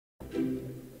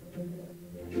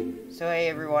So hey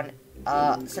everyone,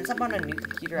 since I'm on a new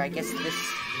computer, I guess this,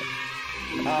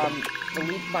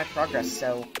 deleted my progress,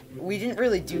 so we didn't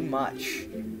really do much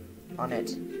on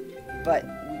it, but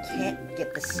we can't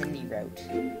get the Cindy route.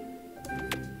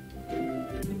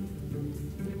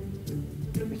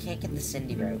 We can't get the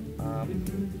Cindy route,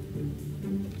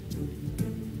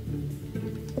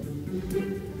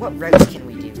 what routes can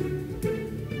we do?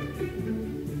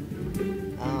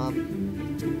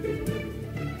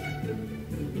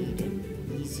 Need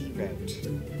an easy route.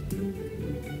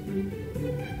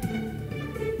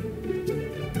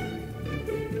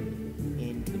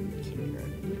 In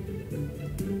kindergarten.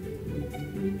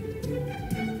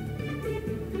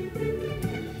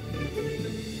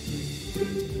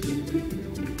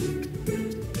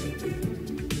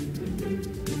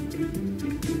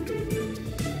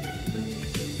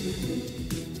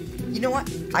 You know what?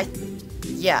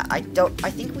 I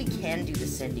think we can do the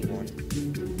Cindy one.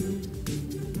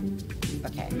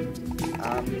 Okay.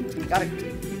 We gotta...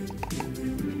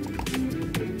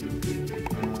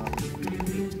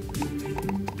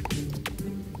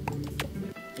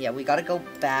 yeah, we gotta go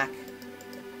back.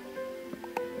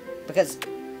 Because,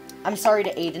 I'm sorry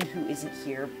to Aiden who isn't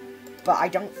here, but I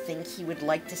don't think he would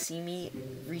like to see me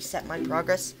reset my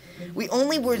progress. We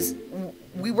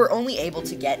were only able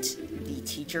to get the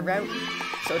teacher route,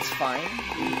 so it's fine.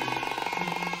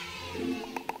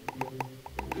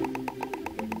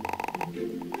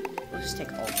 We'll just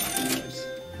take all $5.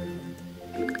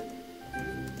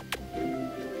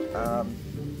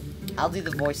 I'll do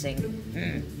the voicing.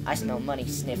 I smell money,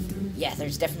 sniff. Yeah,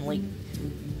 there's definitely,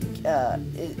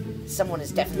 someone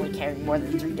is definitely carrying more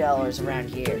than $3 around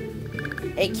here.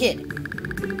 Hey kid,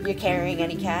 you carrying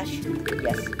any cash?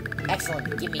 Yes.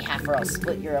 Excellent, give me half or I'll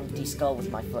split your empty skull with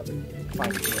my foot.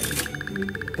 Fine,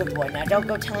 kid. Good boy, now don't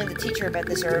go telling the teacher about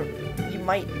this or you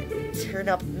might turn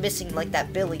up missing like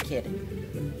that Billy kid.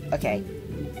 Okay.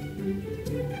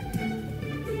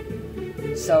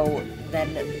 So,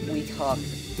 then we talk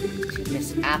to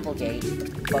Miss Applegate.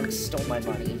 Bugs stole my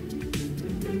money.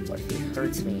 What if he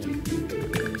hurts me?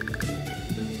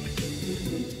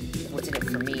 What's in it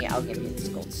for me? I'll give you this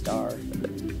gold star.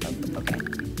 Okay.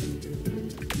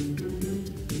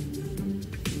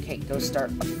 Okay, go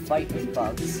start a fight with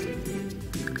Bugs.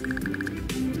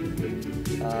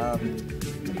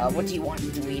 What do you want,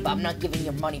 dweeb? I'm not giving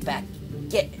your money back.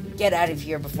 Get out of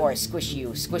here before I squish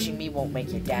you. Squishing me won't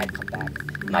make your dad come back.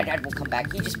 My dad will come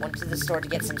back. He just went to the store to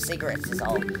get some cigarettes is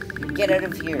all. Get out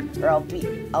of here, or I'll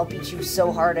beat you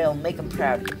so hard I'll make him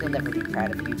proud. He'll never be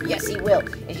proud of you. Yes, he will.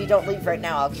 If you don't leave right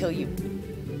now, I'll kill you.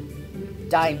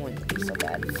 Dying wouldn't be so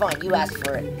bad. Fine, you asked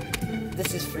for it.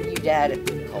 This is for you, Dad.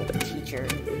 Called the teacher.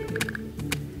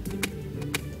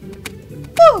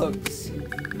 Bugs!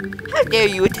 How dare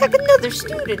you attack another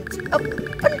student?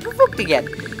 Unprovoked again.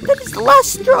 That is the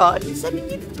last straw. I'm sending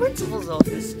you to the principal's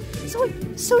office.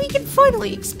 So he can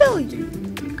finally expel you.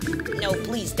 No,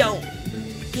 please don't.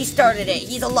 He started it.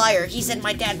 He's a liar. He said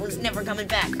my dad was never coming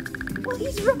back. Well,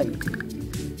 he's right.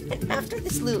 And after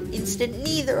this little incident,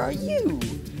 neither are you.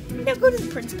 Now go to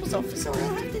the principal's office or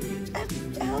I'll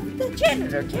have the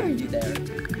janitor carry you there.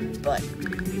 But...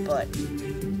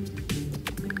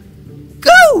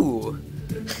 Go!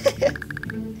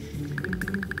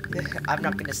 I'm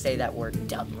not gonna say that word,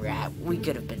 dumb rat. We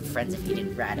could have been friends if you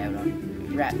didn't rat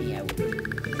me out.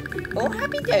 Oh,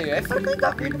 happy day! I finally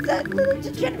got rid of that little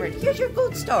degenerate. Here's your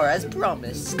gold star, as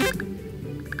promised. And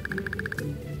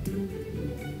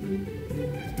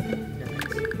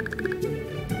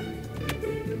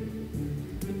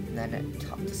then I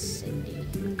talk to Cindy.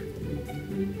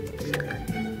 Sure.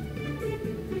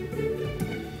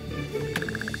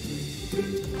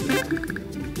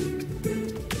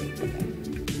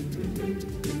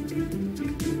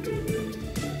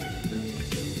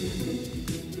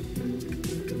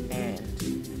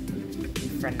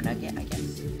 Friend nugget, I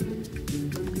guess.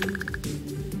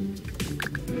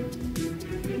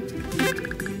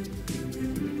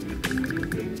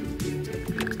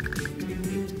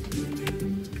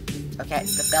 Okay,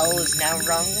 the bell is now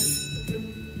rung.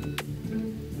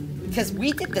 Because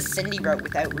we did the Cindy route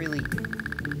without really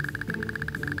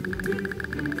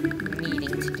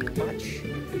needing to do much.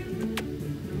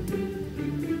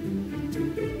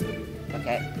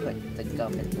 Okay, put the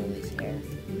gum in Lily's hair.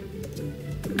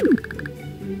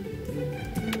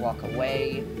 Walk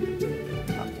away,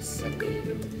 talk to Cindy.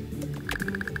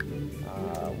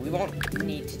 We won't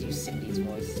need to do Cindy's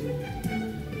voice. Go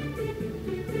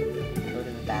to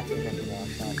the bathroom and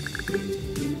wash up.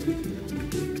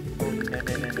 Oh, no,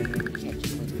 you can't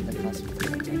just leave the cusp with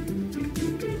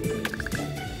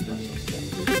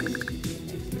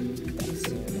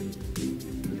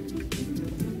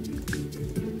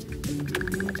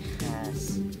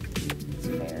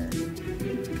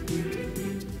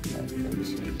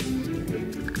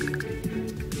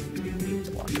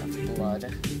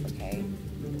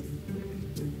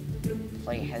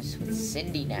play house with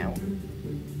Cindy now.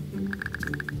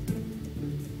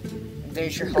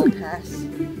 There's your hall pass.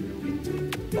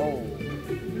 Oh.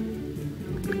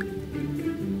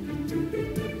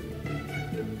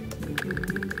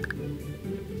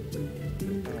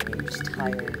 I'm just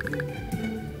tired.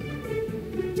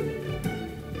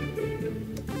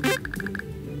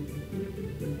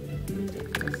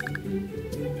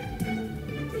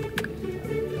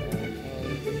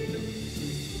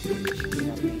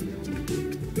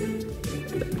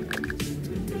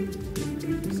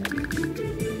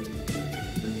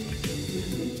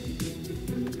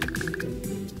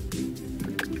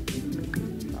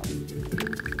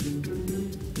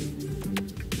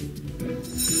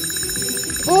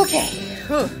 Okay,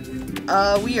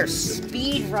 we are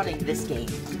speed running this game.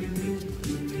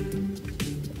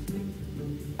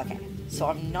 Okay, so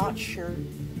I'm not sure,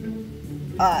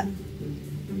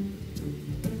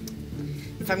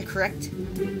 if I'm correct,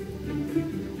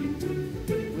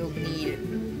 we'll need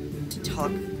to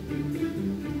talk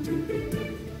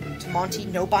to Monty.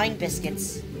 No buying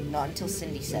biscuits, not until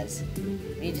Cindy says.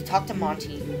 We need to talk to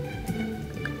Monty.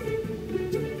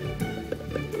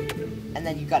 And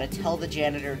then you gotta tell the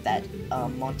janitor that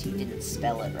Monty didn't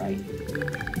spell it right.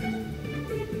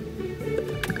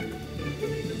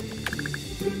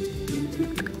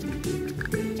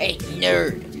 Hey,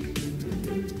 nerd!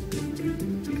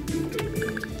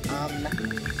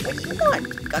 What do you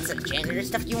want? Got some janitor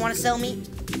stuff you wanna sell me?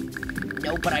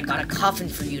 No, but I got a coffin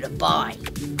for you to buy.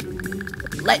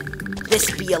 Let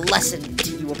this be a lesson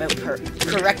to you about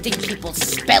correcting people's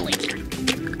spelling.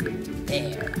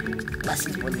 There.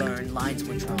 Lessons were learned, lines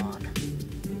were drawn.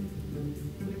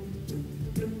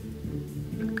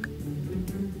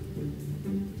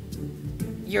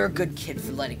 You're a good kid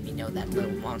for letting me know that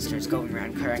little monster is going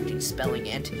around correcting spelling,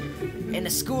 and in a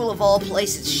school of all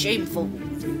places, shameful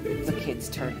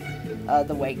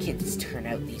the way kids turn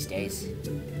out these days.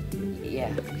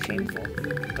 Yeah, shameful.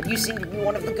 But you seem to be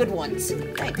one of the good ones.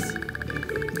 Thanks.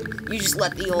 You just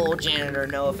let the old janitor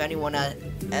know if anyone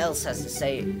else has to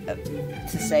say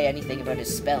anything about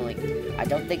his spelling. I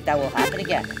don't think that will happen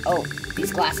again. Oh,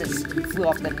 these glasses flew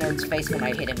off the nerd's face when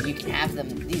I hit him. You can have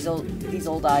them. These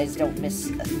old eyes don't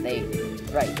miss a thing.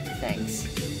 Right, thanks.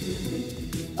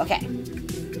 Okay.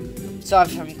 So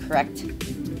if I'm correct,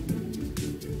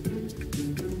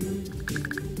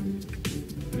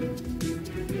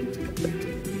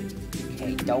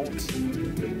 okay, don't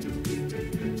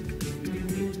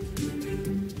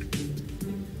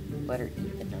let her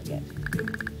eat the nugget.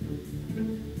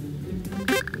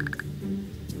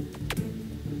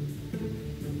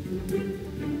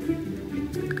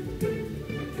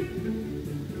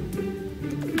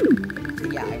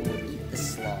 Yeah, I will eat the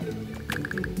slug.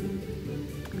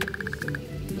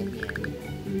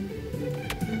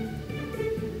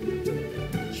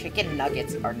 Chicken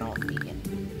nuggets are not vegan.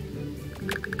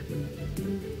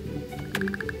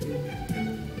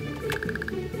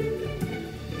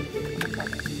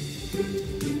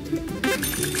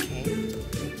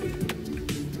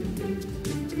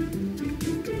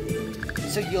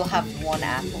 So you'll have one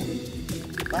apple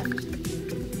left.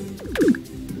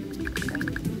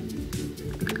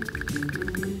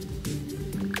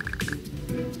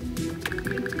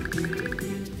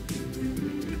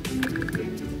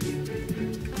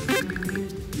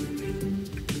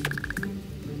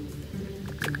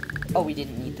 Oh, we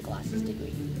didn't need the glasses, did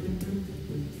we?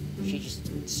 She just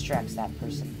distracts that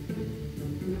person.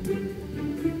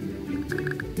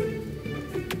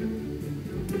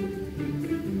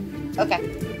 Okay.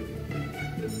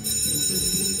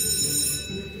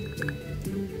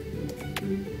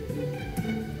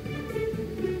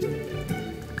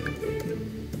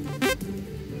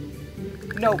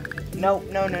 No. No.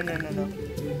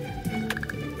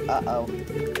 Uh-oh.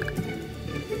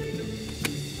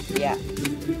 Yeah.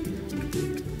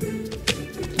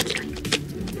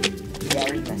 Yeah,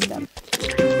 we messed up.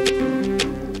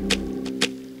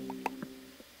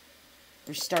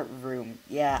 Restart room.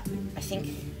 Yeah, I think...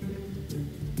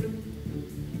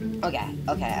 Okay.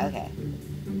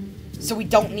 So we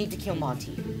don't need to kill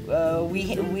Monty. We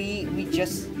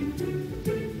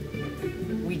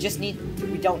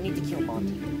don't need to kill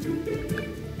Monty.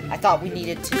 I thought we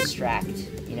needed to distract,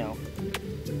 you know.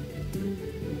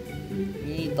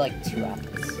 We need like 2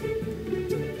 apples.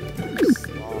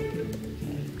 Slop.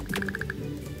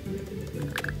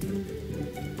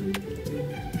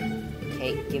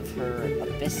 Okay, give her a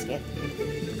biscuit.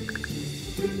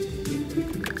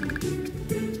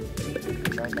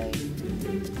 Which are they?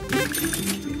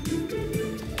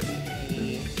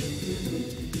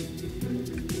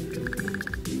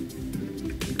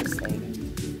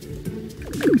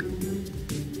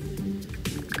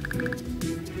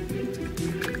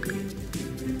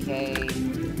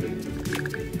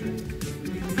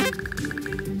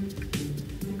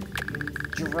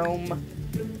 Jerome.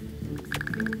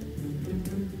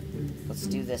 Let's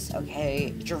do this,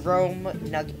 okay? Jerome,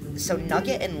 Nugget. So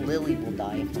Nugget and Lily will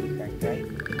die if I'm correct, right?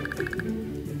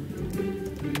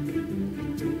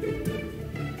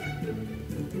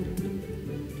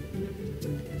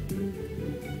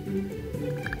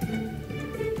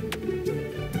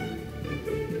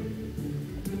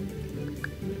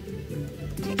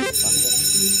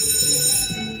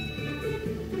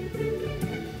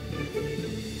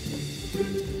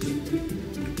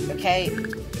 Okay.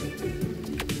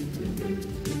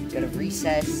 Go to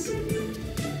recess.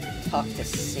 Talk to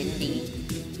Cindy.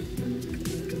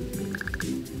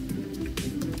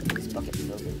 This bucket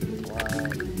filled with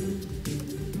blood.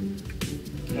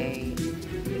 Okay.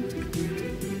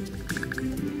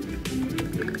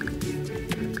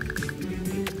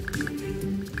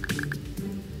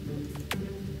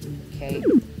 Okay.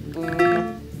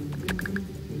 Boom.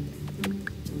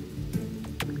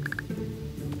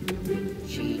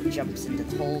 She jumps into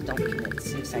the hole. Don't commit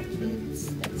suicide,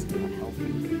 kids. That's not healthy.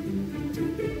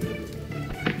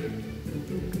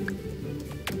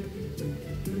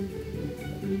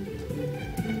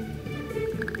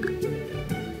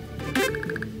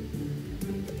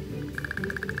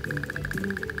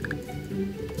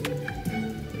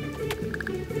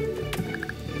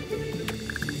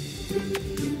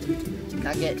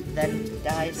 Nugget then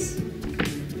dies.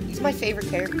 He's my favorite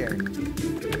character.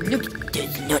 Nugget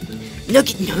does not.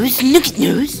 Nugget knows. Nugget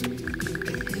knows.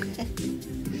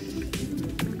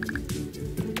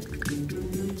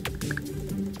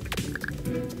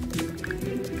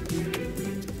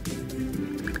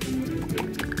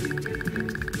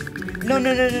 No.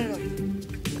 No.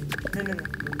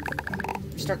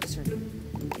 Restart this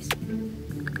room. Please.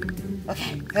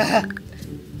 Okay.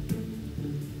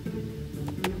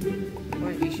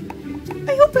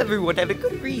 I hope everyone had a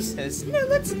good recess. Now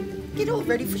let's get all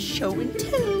ready for show and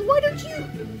tell. Why don't you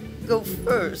go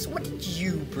first? What did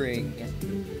you bring?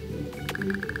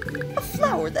 A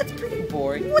flower? That's pretty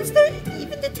boring. What's there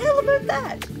even to tell about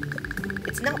that?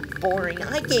 It's not boring.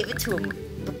 I gave it to him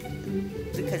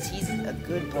because he's a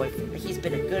good boyfriend. He's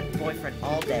been a good boyfriend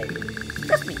all day.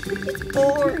 Trust me, it's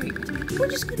boring. We're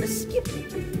just gonna skip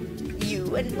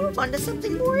you and move on to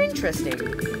something more interesting.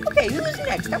 Okay, who's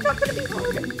next? I'm not gonna be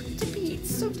hard to beat,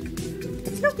 so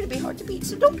it's not gonna be hard to beat,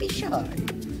 so don't be shy.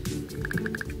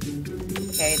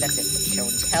 Okay, that's it for show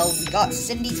and tell. We got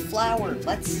Cindy's flower.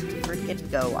 Let's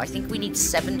freaking go. I think we need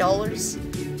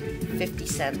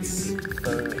 $7.50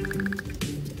 for...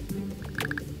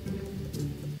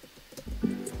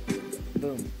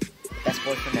 Boom. Best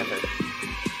boyfriend ever.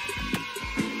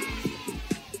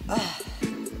 Ah.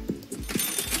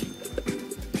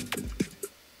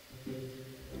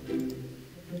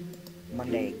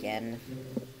 Monday again.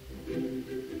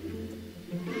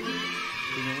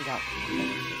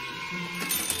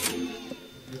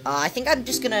 I think I'm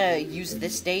just gonna use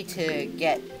this day to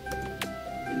get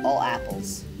all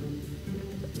apples.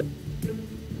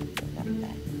 Not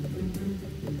bad.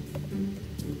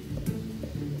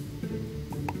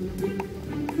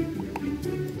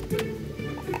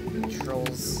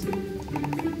 Controls.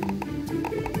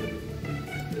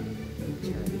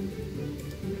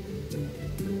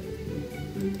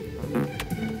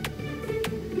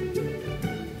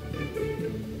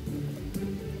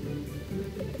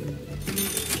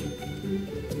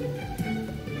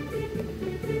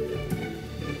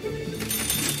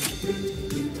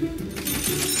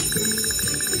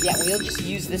 Yeah, we'll just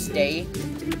use this day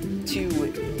to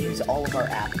use all of our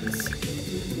apples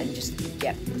and just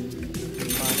get money.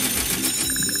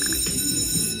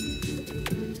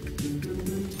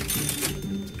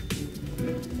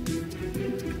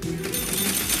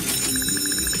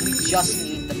 We just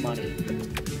need the money.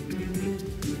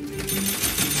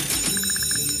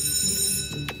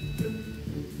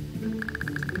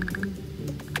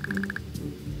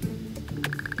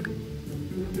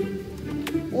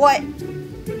 What?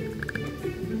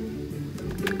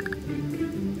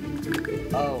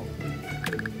 Oh.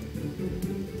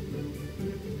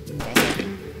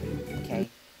 Okay.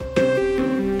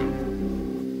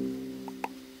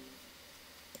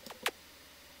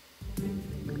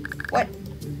 What?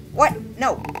 What?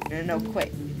 No. No,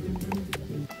 quit.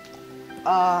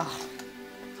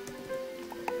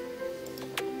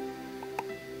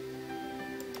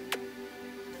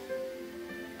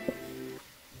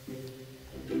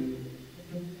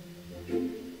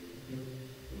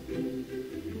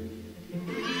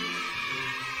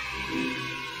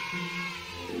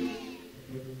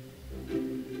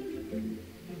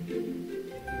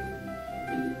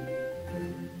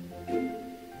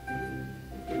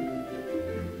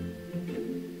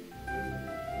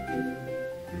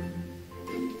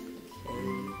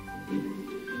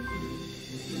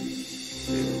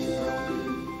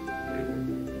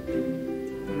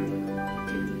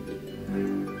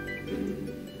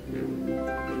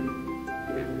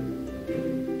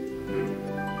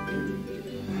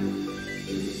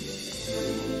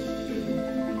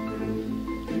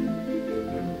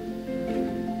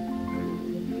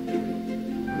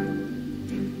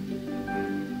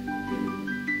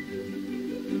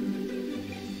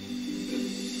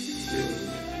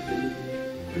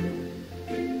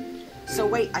 So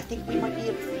wait, I think we might be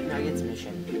able to do Nuggets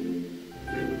mission.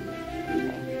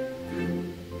 Okay.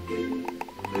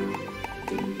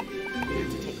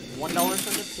 To take $1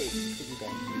 from the piggy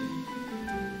bank.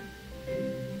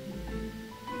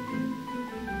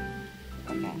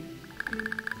 Okay.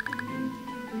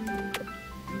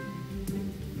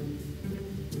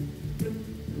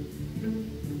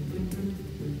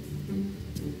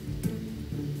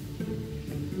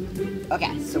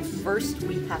 Okay, so first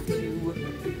we have to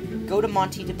go to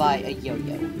Monty to buy a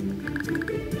yo-yo.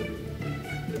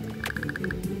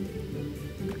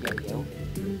 Yo-yo.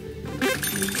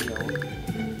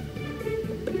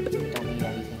 Don't need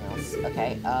anything else.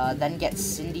 Okay, then get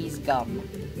Cindy's gum.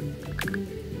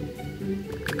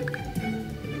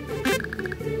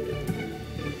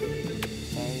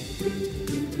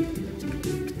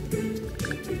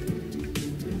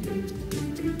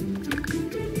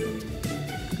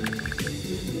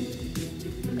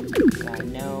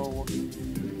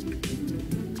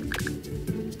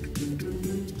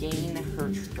 Gain her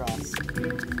trust.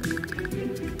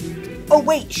 Oh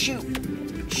wait, shoot!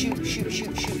 Shoot.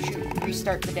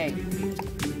 Restart the day.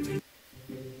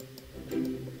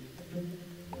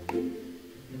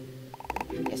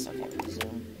 Yes, okay,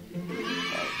 resume.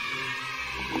 Okay.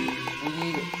 We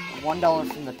need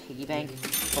 $1 from the piggy bank,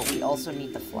 but we also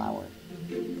need the flour.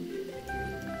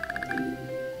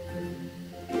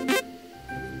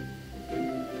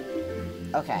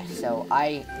 Okay, so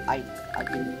I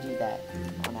didn't do that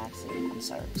on accident. I'm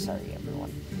sorry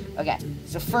everyone. Okay,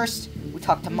 so first we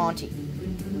talk to Monty.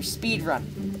 We speed run.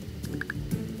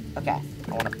 Okay,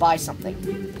 I want to buy something.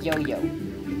 Yo-yo.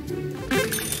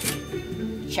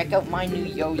 Check out my new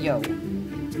yo-yo.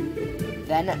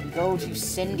 Then go to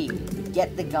Cindy.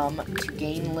 Get the gum to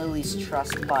gain Lily's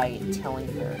trust by telling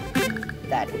her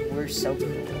that we're so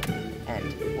cool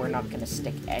and we're not gonna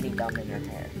stick any gum in her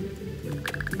hair.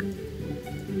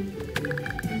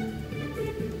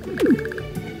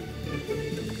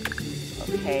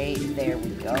 Okay, there we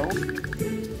go.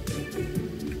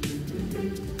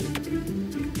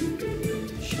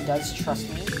 She does trust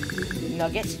me.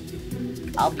 Nugget,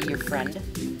 I'll be your friend.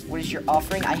 What is your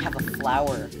offering? I have a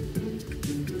flower.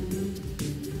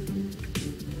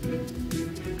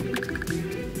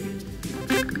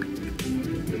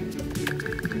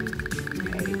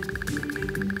 Okay.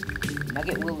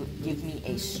 Nugget will give me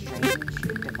a strange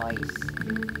device.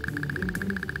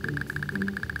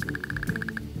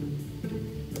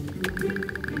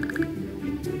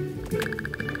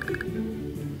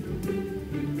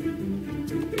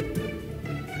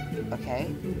 Okay.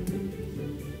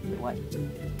 What?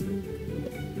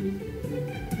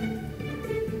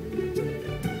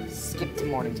 Skip to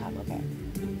morning time, okay.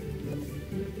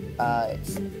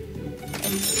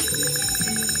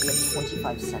 We have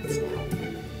 25 cents now.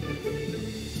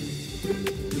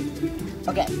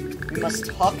 Okay, we must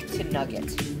talk to Nugget.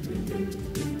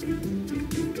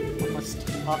 We must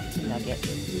talk to Nugget.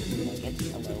 Nugget,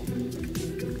 hello.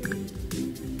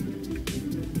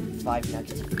 5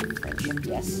 nuggets of friendship,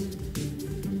 yes.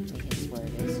 Here's where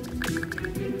it is.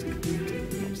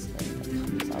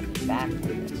 I'll be back with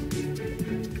it.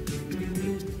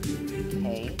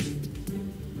 Okay.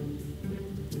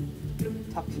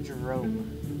 Talk to Jerome.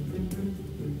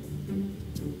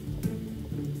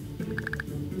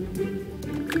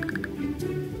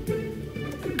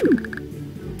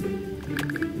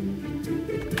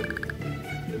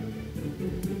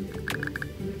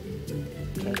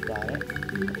 Okay, got it.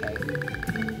 Okay.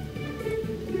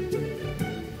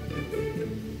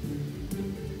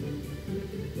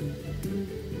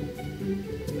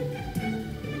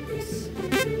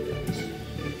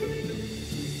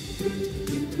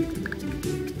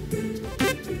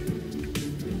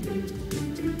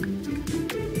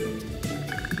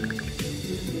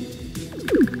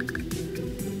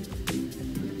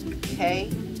 Okay.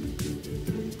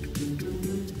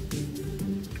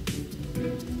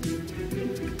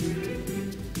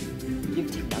 Give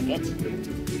to Nugget.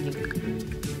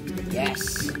 Yes,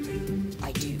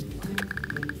 I do.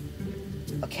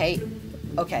 Okay,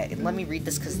 okay, let me read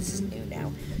this because this is new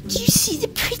now. Do you see the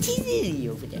pretty lily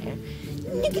over there?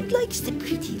 Nugget likes the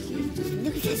pretty lily.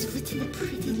 Nugget has written a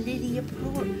pretty lily, a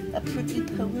pretty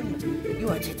poem. You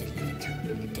are to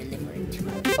deliver it to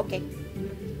her. Okay.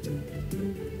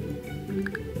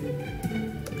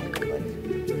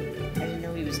 I didn't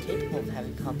know he was capable of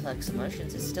having complex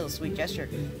emotions. It's still a sweet gesture.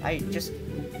 I just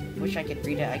wish I could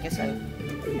read it. I guess I...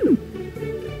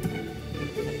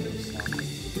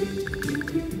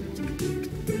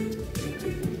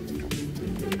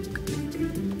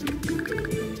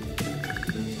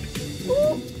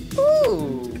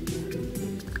 Ooh!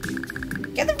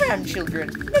 Gather round, children.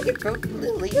 Nugget wrote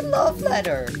Lily a love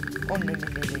letter. Oh, no.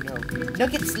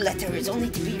 Nugget's letter is only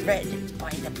to be read by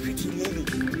the pretty Lily.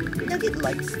 Nugget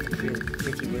likes the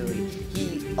pretty Lily.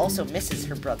 He also misses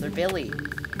her brother Billy.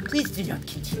 Please do not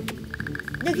continue.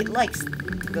 Nugget likes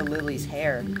the Lily's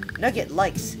hair. Nugget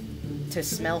likes to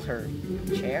smell her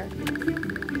chair.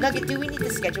 Nugget, do we need to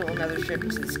schedule another trip to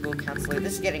the school counselor?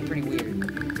 This is getting pretty weird.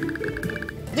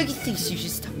 Nugget thinks you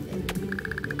should stop there.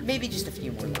 Maybe just a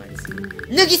few more lines.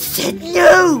 Nugget said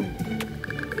no!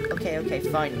 Okay,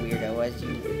 fine, weirdo, as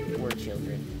you were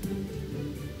children.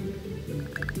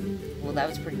 Well, that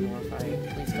was pretty mortifying.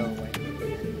 Please go away.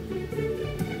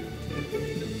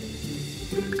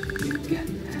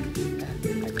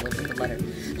 I delivered the letter.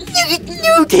 Nugget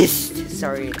noticed!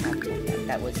 Sorry it happened like that.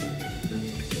 That was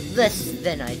less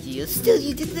than ideal. Still,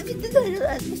 you delivered the letter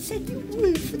as I said you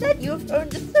would. For that, you have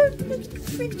earned the third Nugget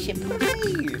friendship.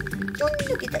 Hooray! Join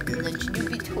Nugget at lunch and you'll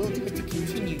be told to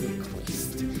continue your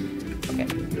quest. Okay.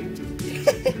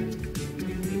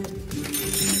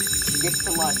 Skip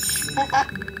to lunch.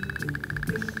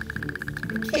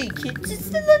 Okay, kids, it's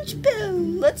the lunch bell.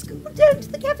 Let's go down to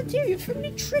the cafeteria for a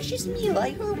nutritious meal.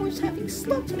 I heard was having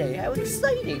slop today. How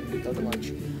exciting. Go to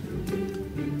lunch.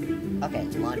 Okay,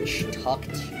 lunch. Talk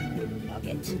to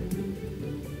Nugget.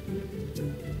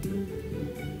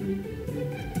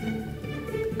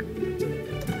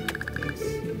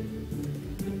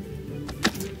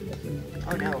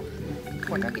 Oh no.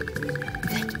 Poor Nugget.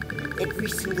 Every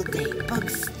single day,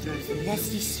 bugs throws a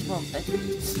nasty slop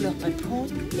and poor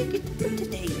Nugget. But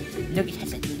today, Nugget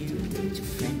has a new potential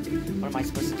friend. What am I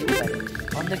supposed to do about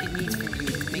it? All Nugget needs from you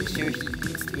is to make sure he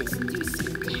eats this and do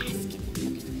some task.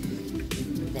 Nugget.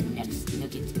 The next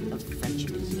Nugget of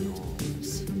friendship is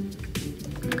yours.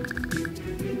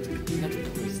 Nugget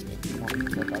knows that you want to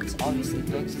kill bugs. Obviously,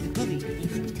 bugs is a bully. He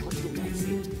needs to be taught to be nice.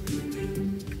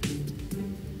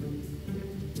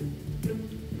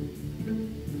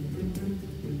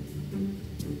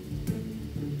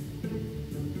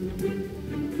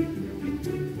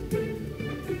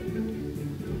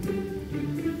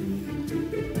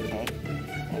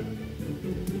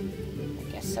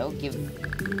 So give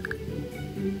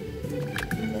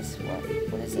this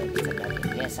what is it? It's a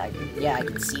nugget. Yes, I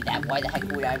can see that. Why the heck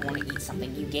would I want to eat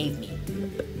something you gave me?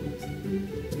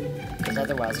 Because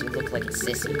otherwise you look like a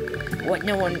sissy. What?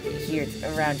 No one here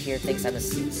around here thinks I'm a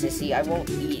sissy. I won't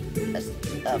eat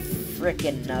a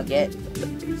frickin' nugget.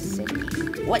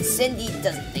 Cindy. What? Cindy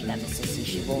doesn't think I'm a sissy.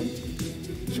 She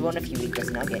won't if you eat this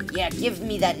nugget. Yeah, give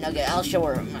me that nugget. I'll show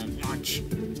her my lunch.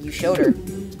 You showed her.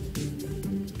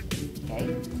 Okay.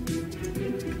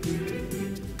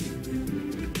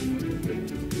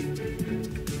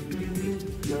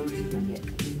 Rose nugget.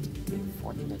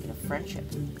 Fourth nugget of friendship.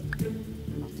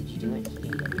 Oh, did you do it?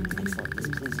 Yeah. Excellent. This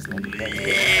pleases me.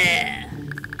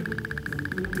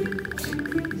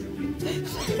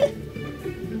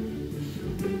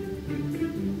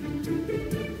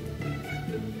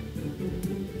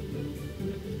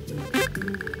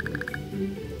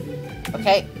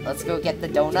 Okay, let's go get the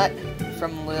donut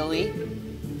from Lily.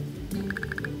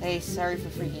 Hey, sorry for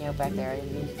freaking out back there. I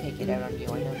didn't mean to take it out on you.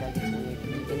 I know that gets weird.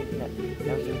 You didn't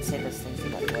know you would say those things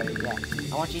in that way. Yeah.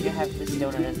 I want you to have this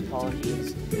donut as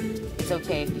apologies. It's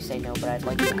okay if you say no, but I'd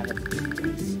like to have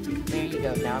it. There you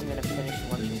go. Now I'm gonna finish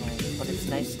lunch alone. But it's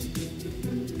nice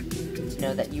to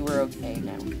know that you were okay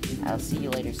now. I'll see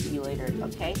you later. See you later.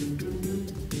 Okay?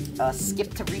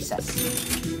 Skip to recess.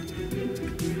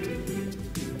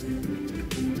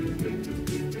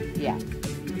 Yeah.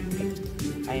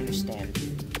 I understand.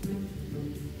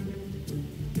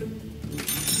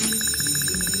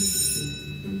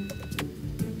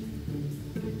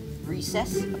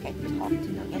 Recess? Okay, talk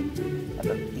to Nugget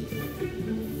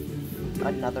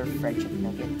about another friendship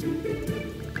nugget.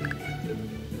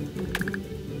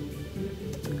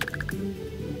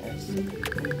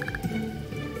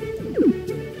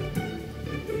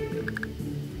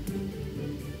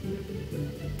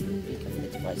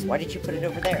 Why did you put it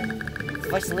over there? The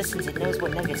device listens, it knows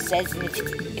what Nugget says, and if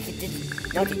it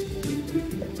didn't Nugget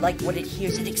like what it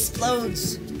hears, it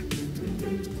explodes!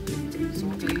 So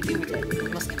what do you do with it? We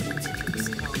must convince it to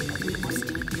explode, but we must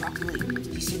do it properly.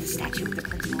 You see the statue of the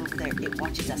principal over there? It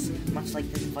watches us, much like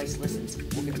the device listens.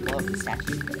 We're gonna blow up the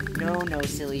statue. No,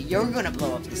 silly. You're gonna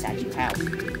blow up the statue. How? Put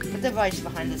the device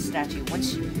behind the statue.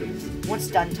 Once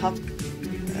done, talk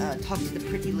to the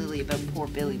pretty Lily about poor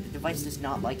Billy. The device does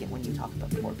not like it when you talk about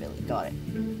poor Billy. Got it.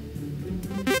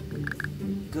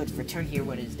 Good. Return here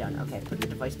when it is done. Okay, put the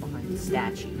device behind the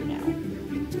statue now.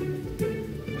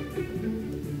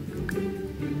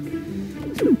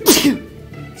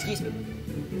 Excuse me.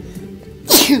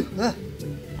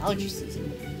 Allergy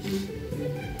season.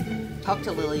 talk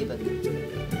to Lily about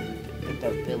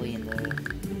Billy and the...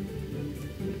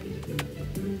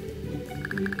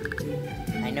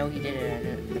 I know he did it,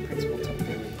 and the principal told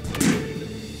Billy.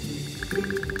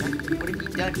 What have you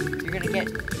done? You're gonna get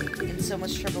in so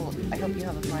much trouble. I hope you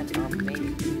have a plan,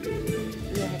 maybe.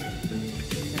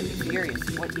 I'm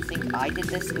furious. What, you think I did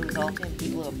this? It was all him. He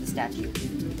blew up the statue.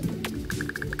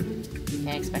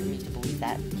 Can't expect me to believe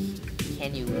that.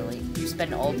 Can you, Lily? You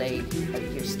spend all day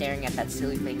here staring at that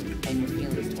silly thing, and your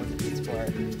feelings toward the principal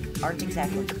aren't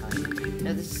exactly kind.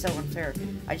 No, this is so unfair.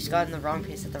 I just got in the wrong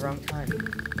place at the wrong time.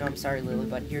 No, I'm sorry, Lily,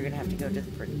 but you're gonna have to go to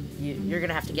the you're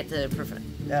gonna have to get the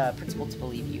principal to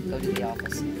believe you. Go to the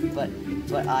office. But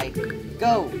I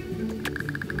go.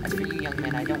 As for you, young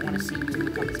man, I don't want to see you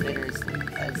become as bitter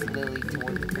as Lily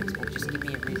toward the principal. Just give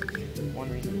me a reason.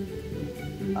 One reason.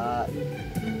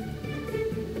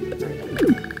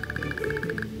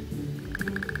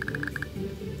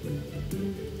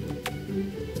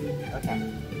 Okay.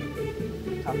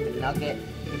 Talk to Nugget.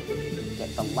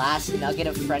 Get the last nugget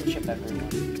of friendship, everyone.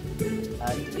 Do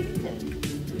we need to...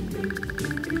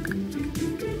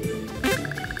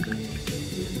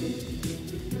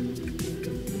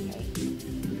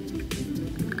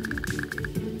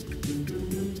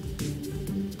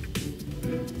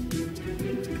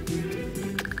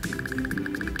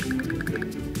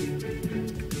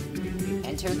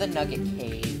 Enter the Nugget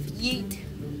Cave. Yeet!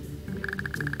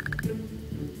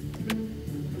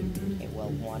 Okay, well,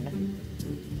 one.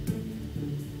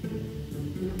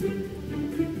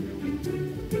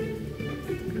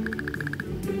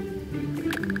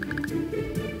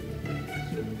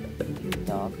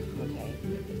 Dog, okay.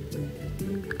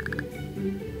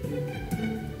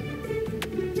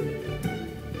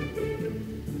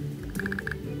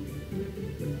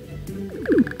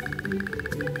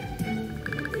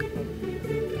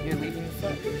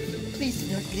 Please do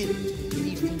not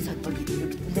leave things on Nuggets.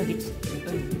 Nuggets.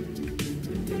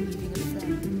 Leaving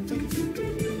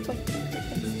a flag. That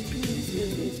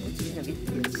is quite Nugget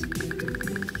is.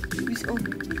 Who's the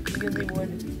only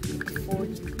one before we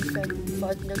found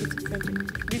 5 nuggets of friendship?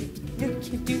 Nugget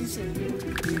can't do this anymore.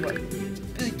 What?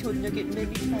 Billy told Nugget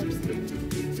many times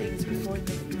things before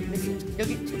missing.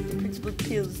 Nugget took the principal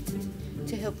pills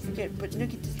to help forget, but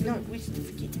Nugget does not wish to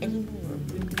forget anymore.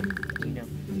 You know,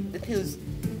 the pills.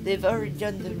 They've already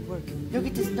done their work.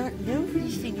 Nugget does not know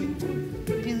anything anymore.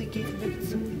 Billy gave Nugget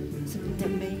something that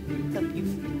may help you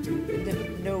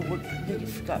know what Nugget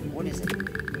forgot. What is it?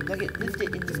 Nugget left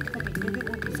it in this cubby. Nugget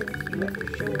will present it to you after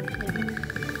showing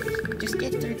him. Just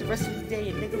get through the rest of the day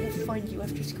and Nugget will find you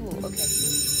after school. Okay.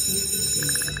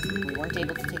 We weren't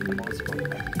able to take the monster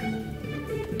apart.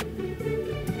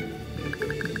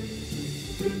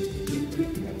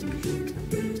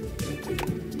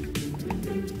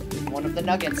 One of the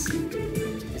nuggets.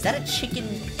 Is that a chicken?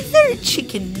 Is there a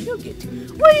chicken nugget?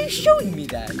 Why are you showing me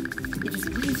that? It is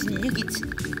means nuggets.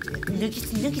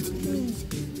 Nuggets means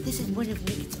this is one of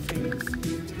Nugget's friends.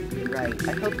 Right.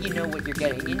 I hope you know what you're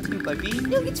getting into by being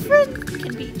Nugget's friend. It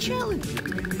can be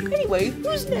challenging. Anyway,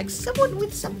 who's next? Someone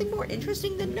with something more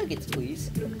interesting than nuggets,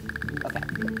 please. Okay.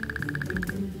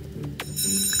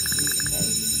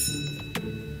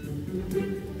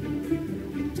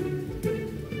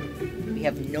 We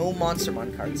have no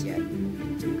Monstermon cards yet.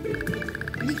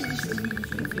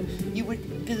 You what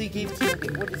Billy gave to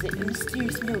Nugget. What is it? A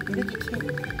mysterious note. Nugget can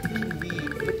read,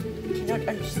 but cannot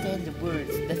understand the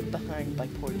words left behind by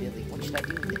poor Billy. What should I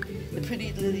do with it? The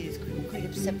pretty Lily is quite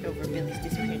upset over Billy's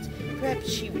disappearance. Perhaps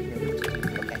she would know what to do.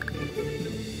 Okay.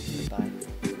 Goodbye.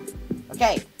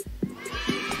 Okay.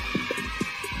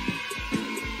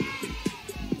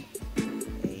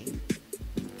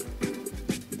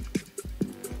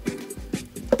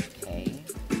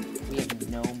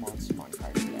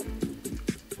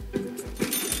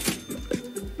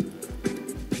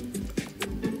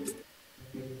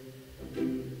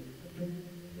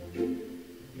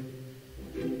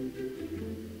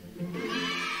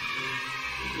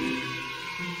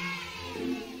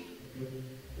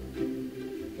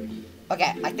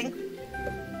 Okay, I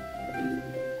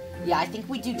think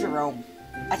we do Jerome.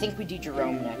 I think we do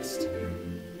Jerome next.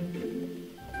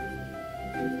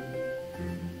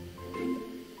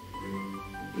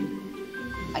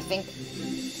 I think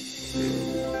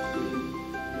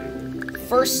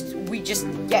first we just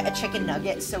get a chicken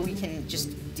nugget so we can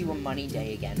just do a money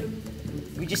day again.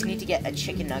 We just need to get a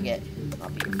chicken nugget. I'll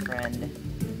be your friend.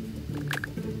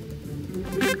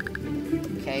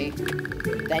 Okay,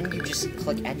 then you just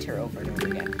click enter over and over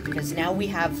again, because now we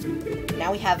have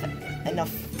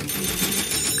enough,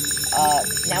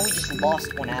 now we just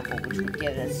lost 1 apple, which would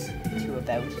get us to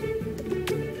about,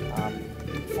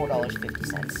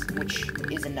 $4.50, which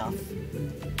is enough.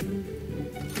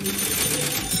 Okay.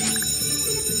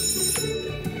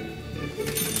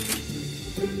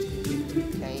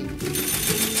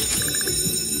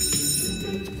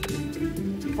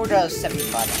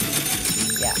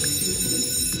 $4.75. Yeah.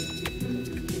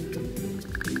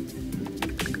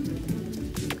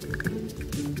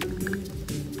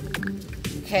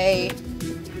 Okay.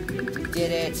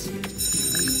 Did it. We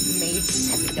made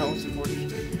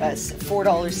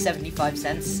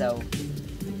 $4.75, so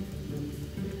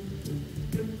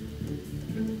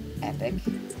epic.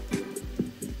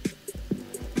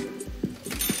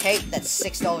 Okay, that's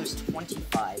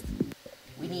 $6.25.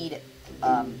 We need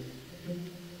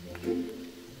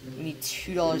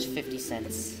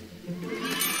 $2.50.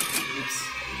 Oops.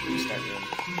 Restart room.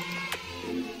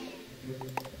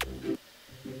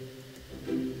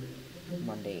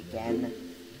 Monday again.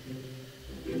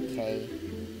 Okay.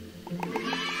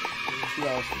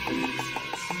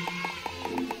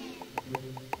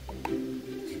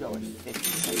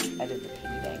 $2.50. Out of the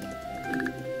piggy bank.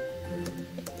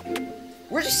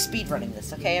 We're just speedrunning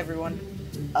this, okay, everyone?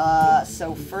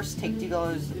 So first take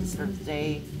 $2 at the start of the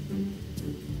day.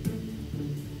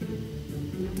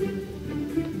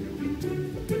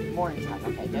 Morning time,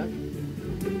 okay, dude.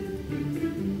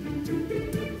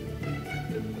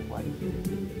 What?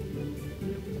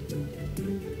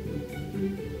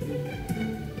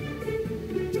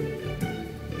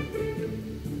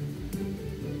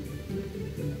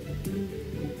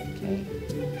 Okay.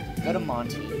 Go to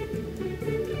Monty.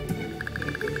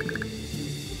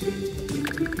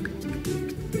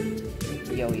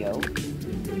 Yo-yo.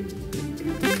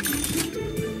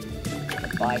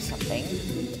 Buy something.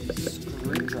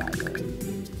 Screwdriver.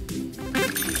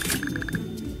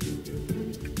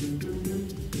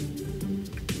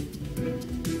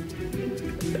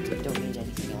 Don't need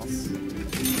anything else.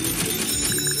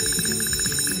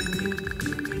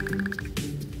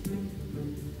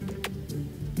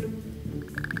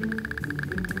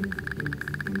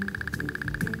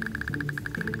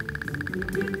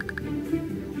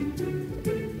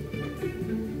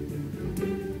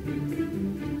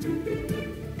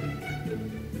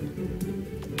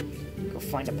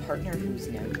 Find a partner who's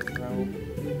now Jerome.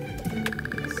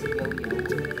 Yo-yo.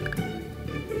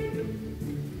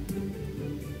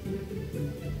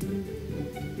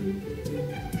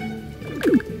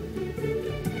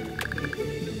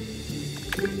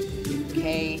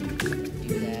 Okay,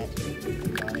 do that.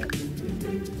 Got it.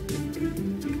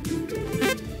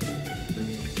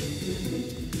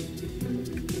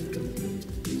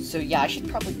 So yeah, I should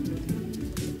probably.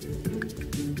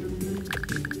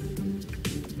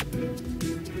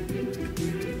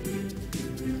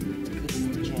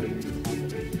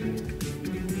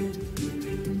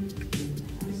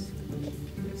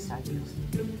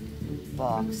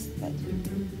 Box that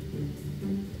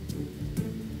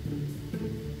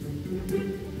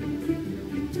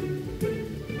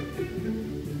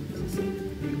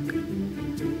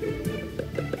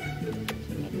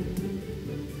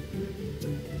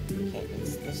okay,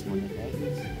 it's this one, right?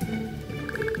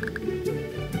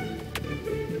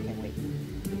 Okay, wait.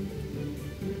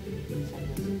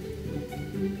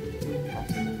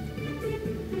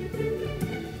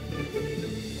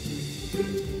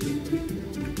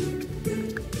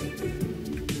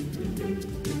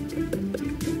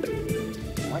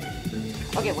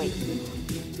 Okay, wait.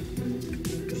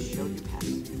 Show your pass.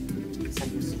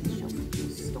 Inside your seat, shelf.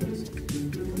 Stone step.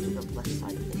 Go to the left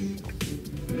side of the shelf.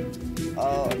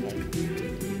 Oh, okay.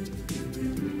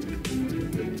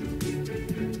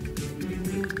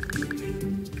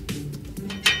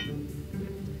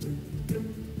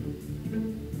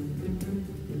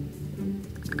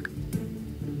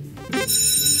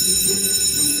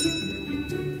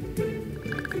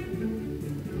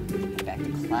 Back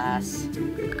to class.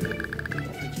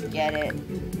 Did you get it?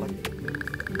 What?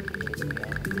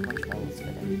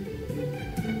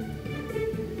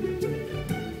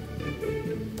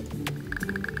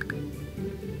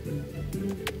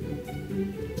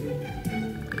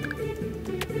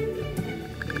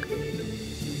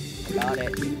 Got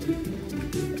it.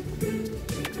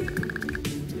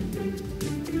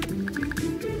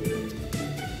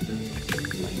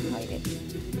 Hide it.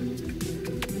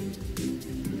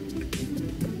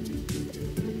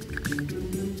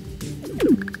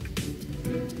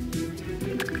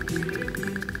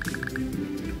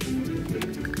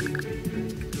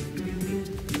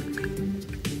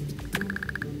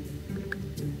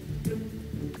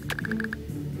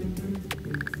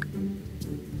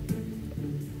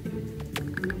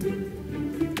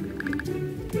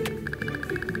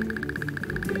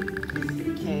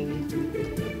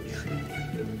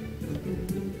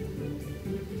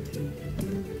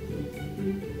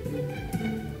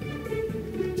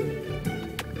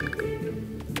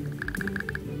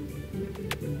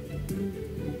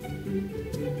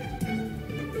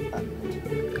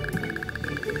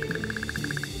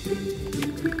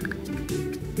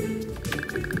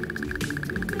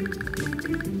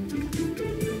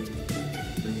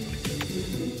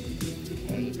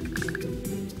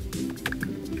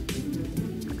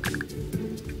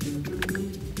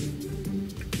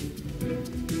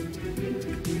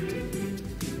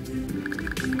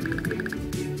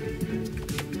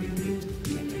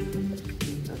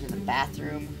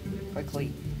 bathroom.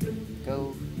 Quickly.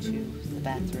 Go to the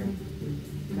bathroom.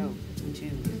 Go to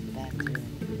the bathroom.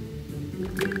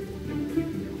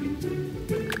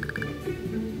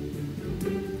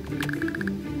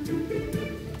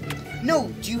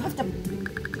 No! Do you have to...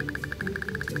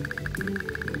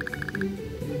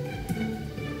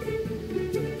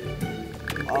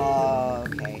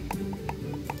 Okay.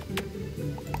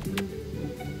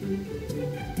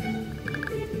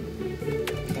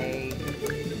 Okay.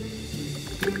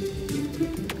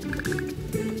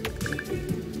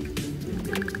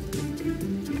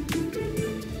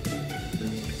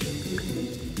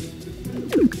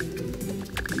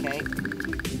 Okay.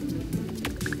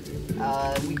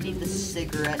 We need the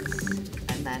cigarettes,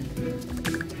 and then...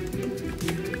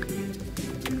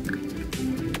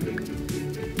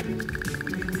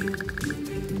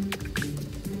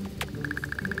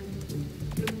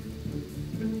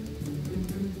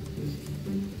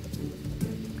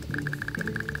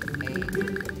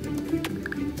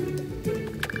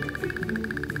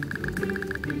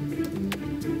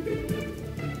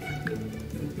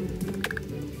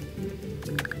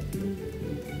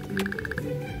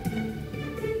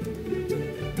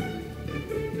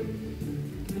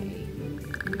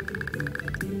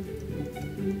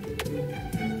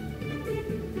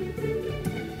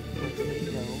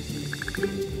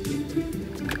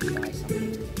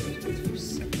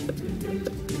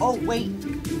 Oh, wait!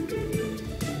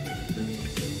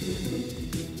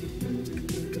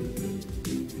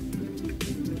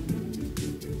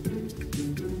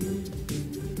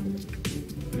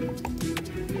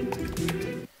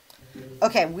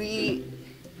 Okay,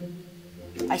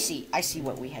 I see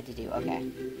what we had to do. Okay.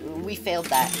 We failed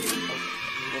that. Oh,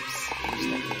 whoops.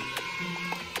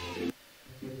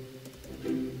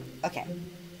 Okay.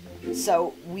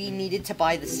 So, we needed to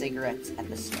buy the cigarettes at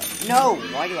the store. No!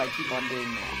 Why do I keep on doing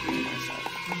that to myself?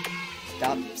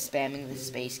 Stop spamming the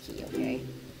space key, okay?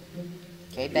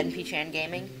 Okay, Ben P. Chan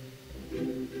Gaming. We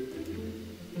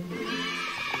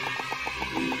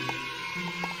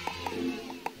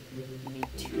need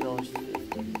 $2.50.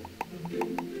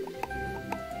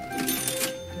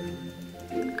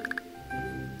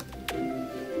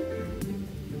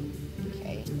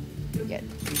 Okay, get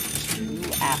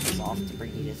 2 apples off to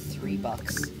bring you to $3.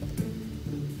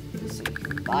 So you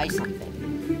can buy something.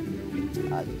 You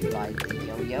can buy the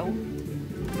yo-yo,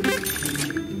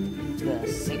 the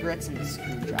cigarettes, and the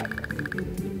screwdriver.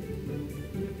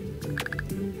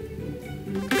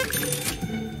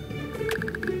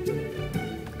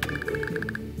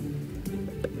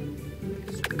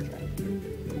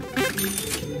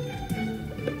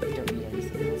 Don't need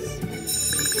anything else.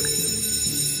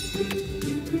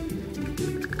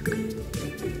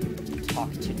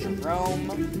 Talk to Jerome.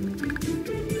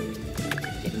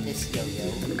 Get this yo-yo.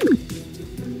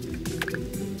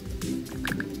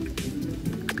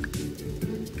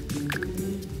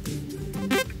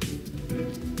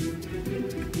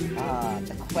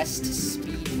 The quest to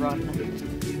speedrun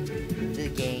the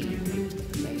game.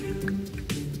 Okay.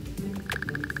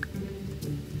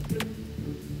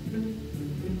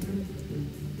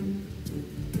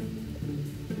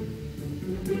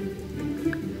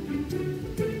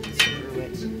 Screw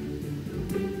it.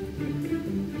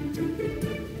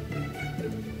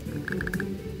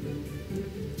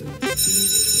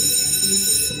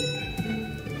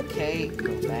 Okay,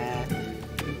 go back.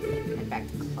 And back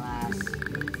to class.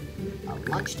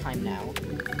 Lunchtime now,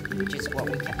 which is what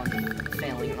we kept on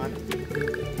failing on.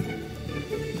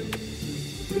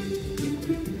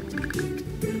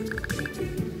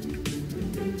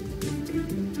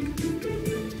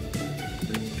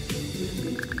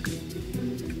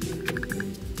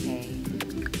 Okay.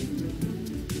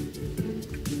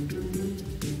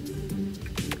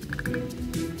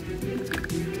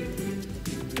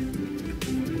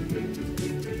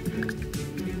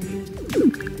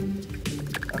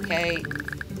 Okay.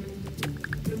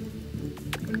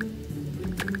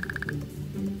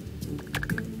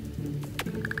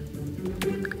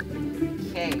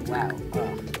 Okay, wow.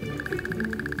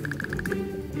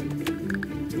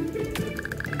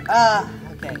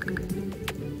 Okay.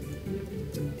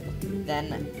 Then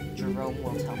Jerome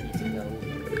will tell me to go.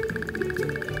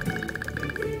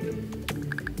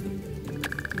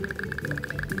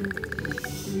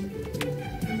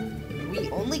 We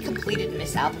only completed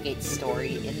Miss Applegate's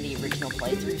story in the original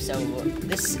playthrough, so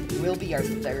this will be our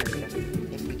third,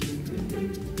 if we can.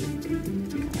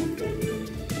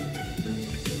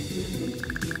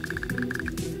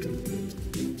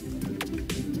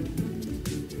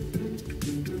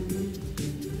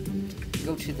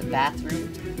 Go to the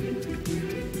bathroom,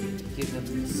 give them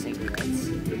the cigarettes.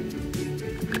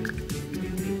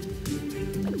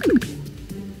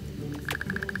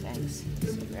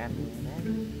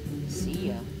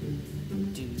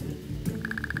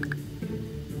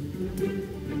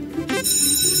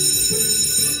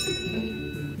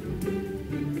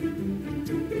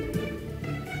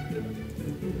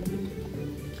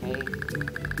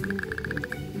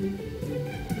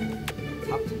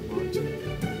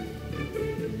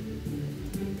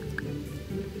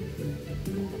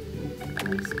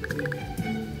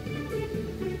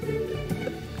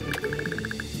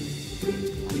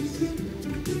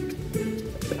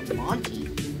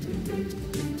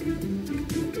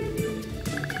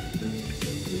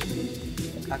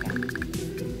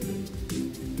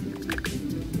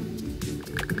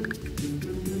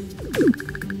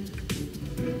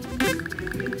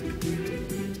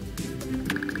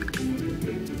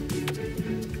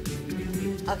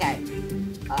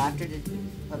 after the...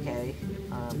 Okay,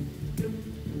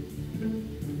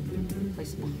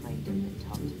 place it behind him and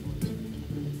talk to him.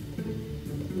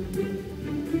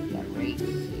 Yeah, right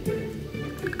here.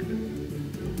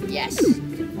 Yes!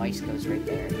 The device goes right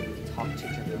there. We can talk to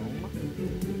Jerome.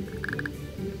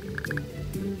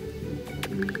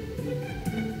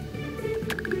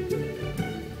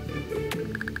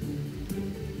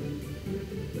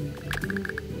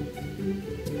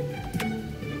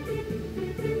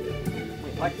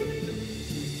 Wait, what?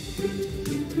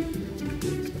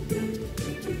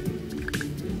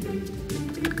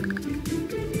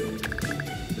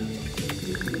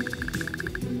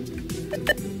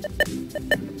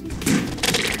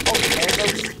 Oh, there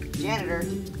goes janitor.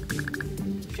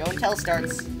 Show and tell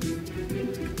starts.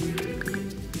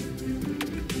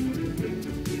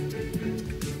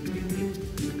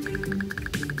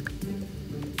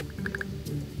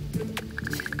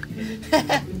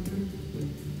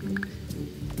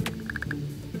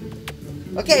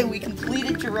 Okay, we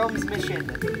completed Jerome's mission.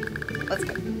 Let's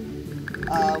go.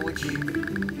 Which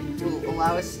will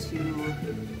allow us to...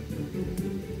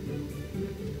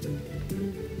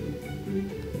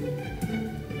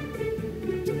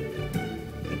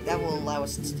 That will allow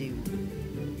us to do...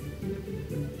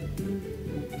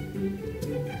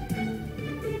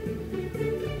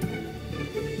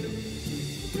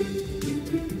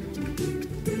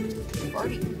 We've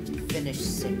already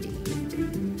finished Cindy.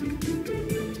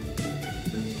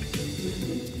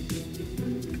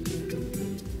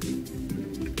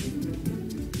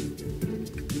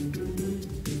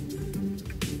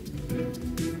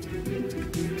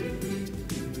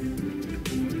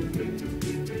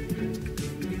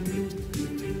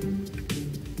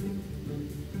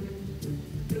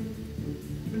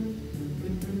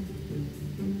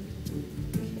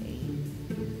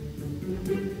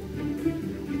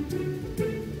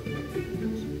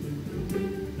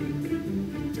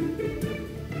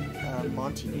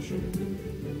 Monty mission.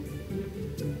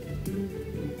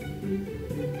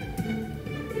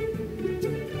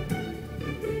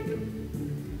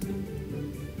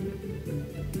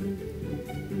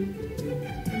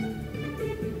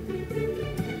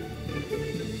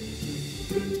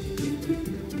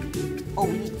 Oh,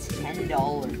 we need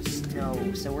 $10.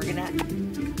 No, so we're gonna...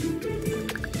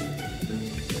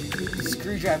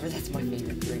 Screwdriver, that's my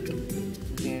favorite drink.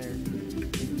 Yeah.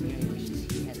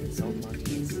 He hasn't sold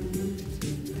Monty. It's...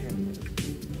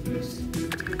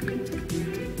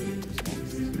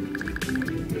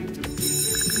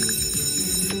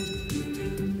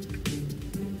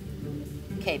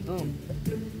 Okay, boom.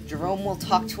 Jerome will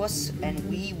talk to us, and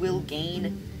we will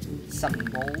gain some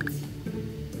mold.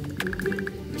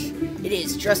 It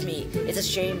is, trust me. It's a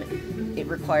shame it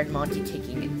required Monty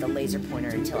taking the laser pointer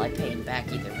until I pay him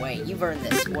back either way. You've earned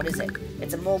this. What is it?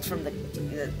 It's a mold from a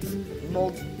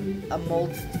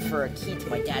mold for a key to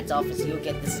my dad's office. You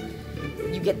get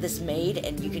this made,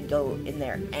 and you can go in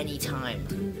there anytime.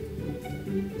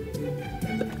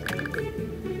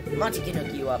 Monty can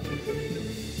hook you up.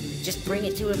 Just bring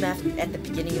it to him at the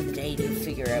beginning of the day, and he'll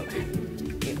figure out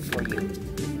it for you.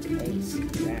 Place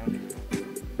around.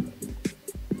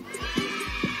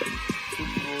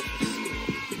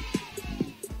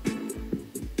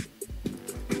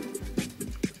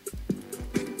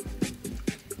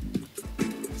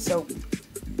 So,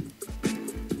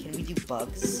 can we do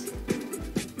bugs?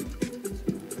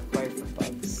 Required for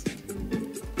bugs.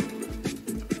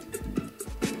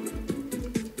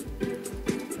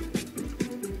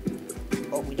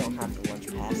 Oh, we don't have the lunch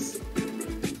pass.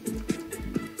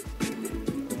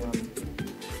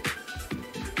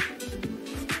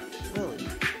 Lily.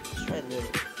 Let's try Lily.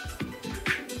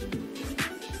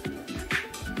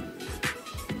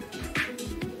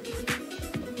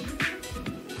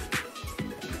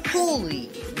 Holy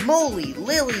moly,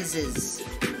 Lily's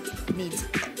needs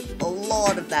a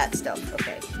lot of that stuff.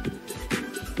 Okay.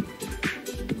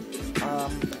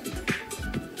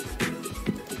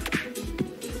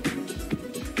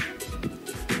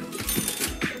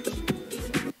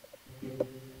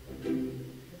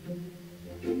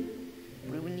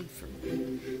 What do we need for...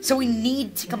 So we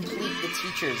need to complete the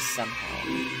teachers somehow.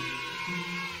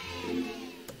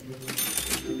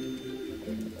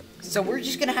 So we're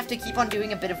just gonna have to keep on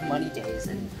doing a bit of money days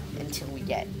until we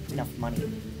get enough money.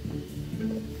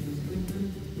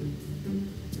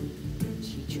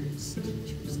 Teachers. We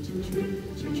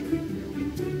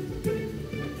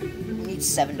need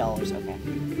 $7, okay.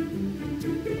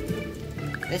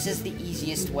 This is the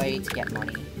easiest way to get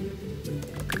money.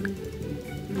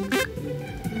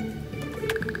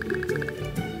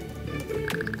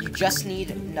 You just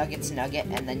need Nugget's Nugget,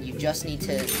 and then you just need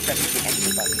to press the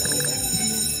enter button over.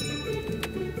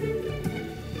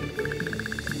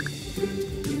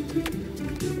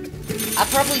 I'll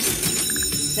probably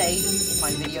say in my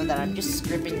video that I'm just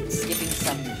skipping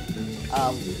some money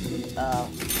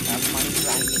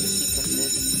grinding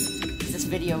sequences. This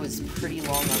video is pretty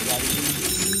long already.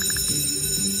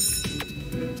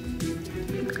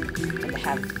 And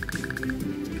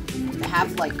to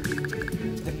have like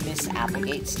the Miss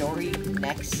Applegate story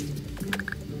next.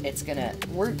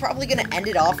 We're probably gonna end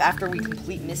it off after we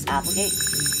complete Miss Applegate,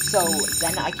 so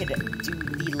then I could do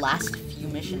the last few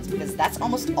missions, because that's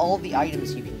almost all the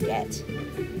items you can get.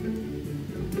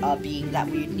 Being that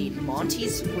we need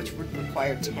Monty's, which would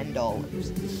require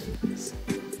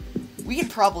 $10. We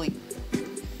could probably,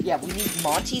 yeah, we need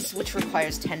Monty's, which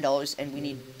requires $10, and we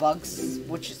need Bugs,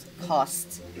 which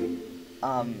costs,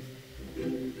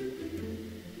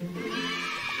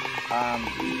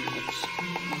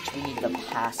 which we need the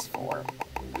pass for.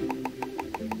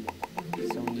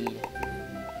 So we need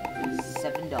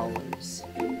 $7.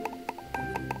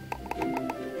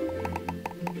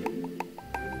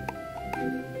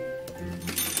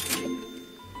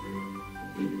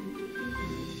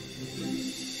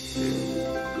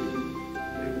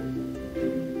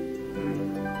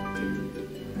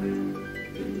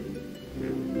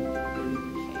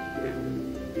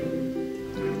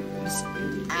 Miss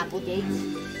Applegate.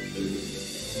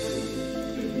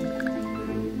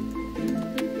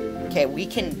 Okay, we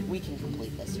can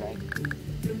complete this, right?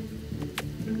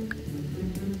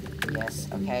 Yes,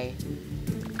 okay.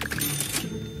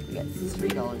 We got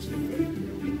 $3.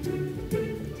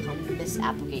 Tell Miss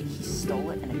Applegate he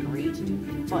stole it and agreed to do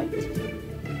the fight.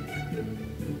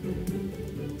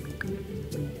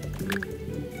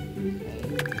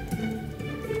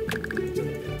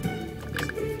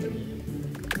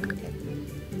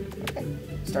 Okay.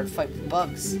 Start to fight with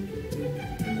Bugs.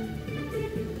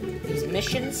 These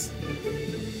missions,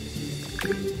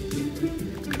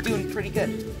 doing pretty good.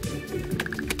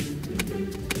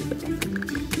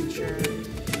 Teacher.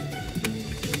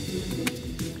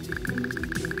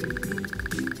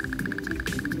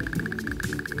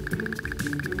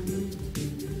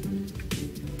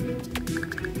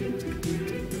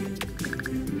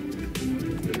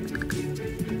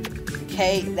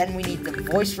 Okay, then we need the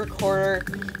voice recorder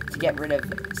to get rid of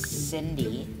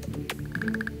Cindy.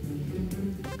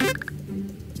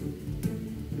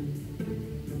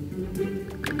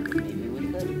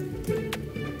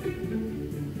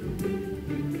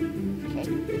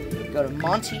 Go to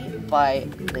Monty, buy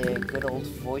the good old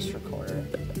voice recorder.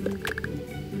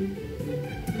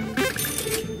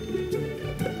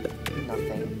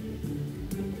 Nothing.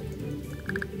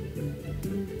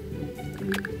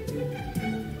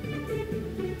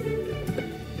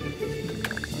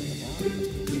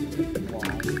 Why?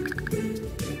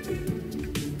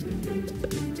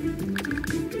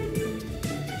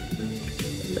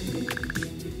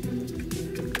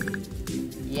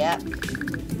 Yep.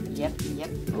 Yep.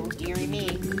 Oh, dearie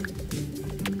me.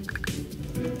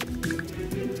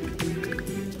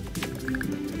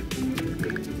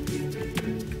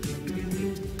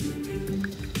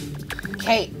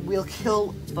 Okay, we'll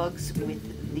kill Bugs with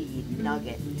the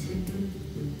nugget.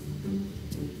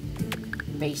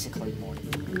 Basically morning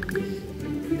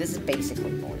time. This is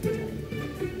basically morning time.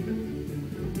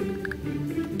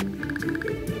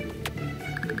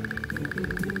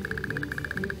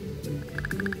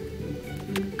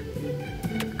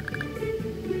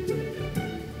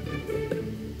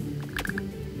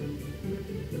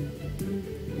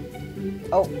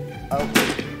 Oh.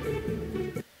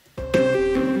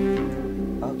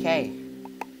 Okay.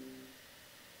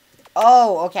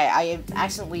 Oh, okay, I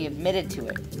accidentally admitted to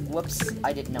it. Whoops,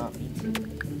 I did not mean to.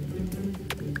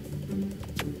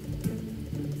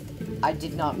 I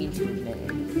did not mean to admit it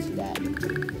to that.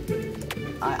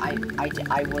 I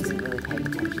wasn't really paying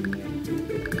attention here.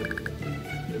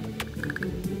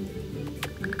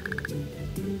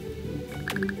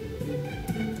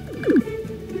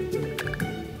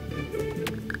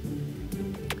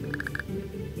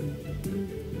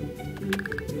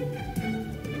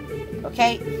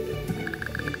 Okay.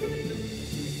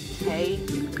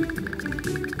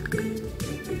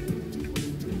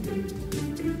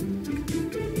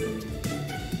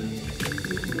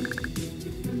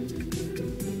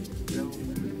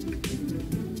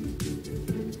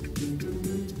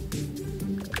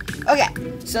 Okay,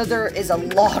 so there is a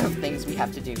lot of things we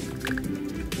have to do.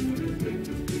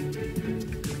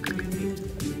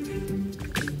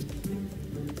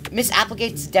 Miss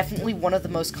Applegate's definitely one of the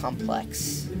most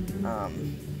complex out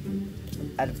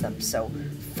of them. So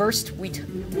first we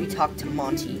talk to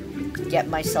Monty, get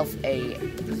myself a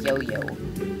yo-yo.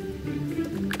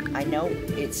 I know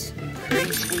it's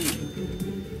pretty sweet,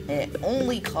 and it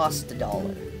only costs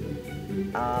 $1.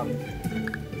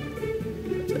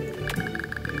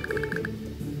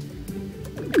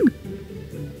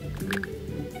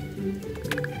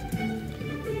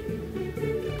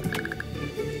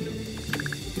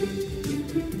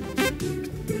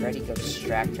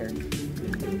 reactor.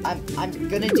 I'm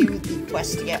gonna do the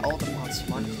quest to get all the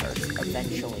Monstermon cards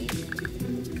eventually.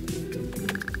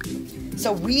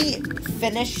 So we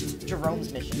finished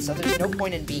Jerome's mission, so there's no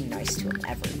point in being nice to him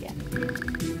ever again.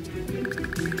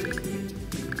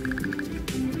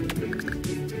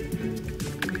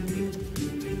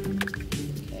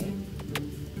 Okay.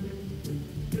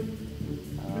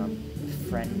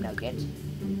 Friend Nugget.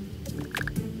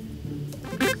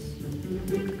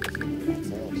 That's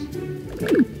it.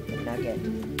 Okay, the Nugget.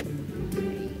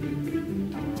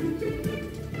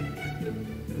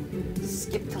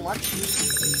 Skip to lunch.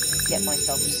 Get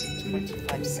myself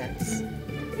 25 cents.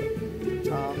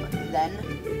 Then,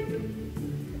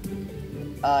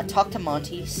 talk to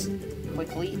Monty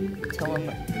quickly. Tell him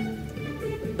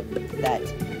that.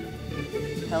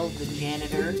 Tell the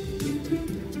janitor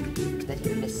that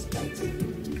he misspelled.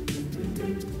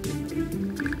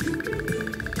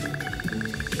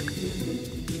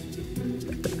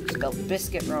 Spelled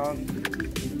biscuit wrong.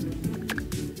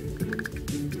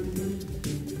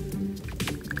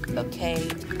 Okay.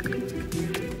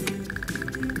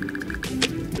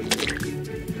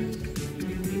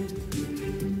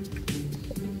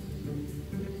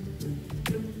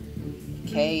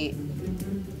 Okay.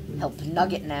 Help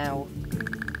Nugget now.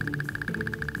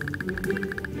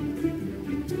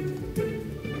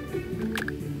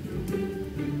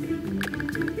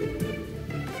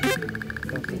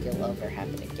 Don't think it'll ever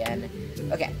happen again.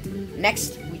 Okay.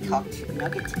 Next, we talk to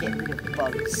Nugget to get rid of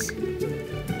bugs.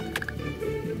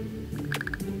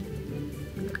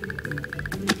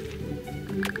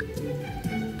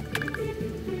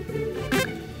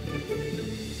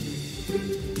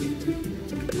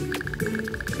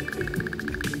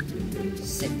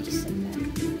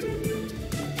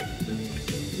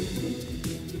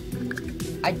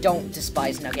 I don't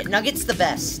despise Nugget. Nugget's the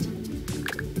best.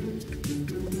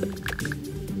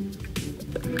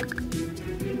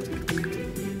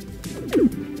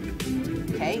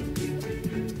 Okay.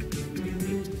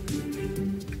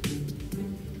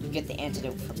 You get the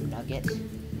antidote from Nugget.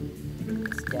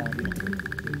 It's done.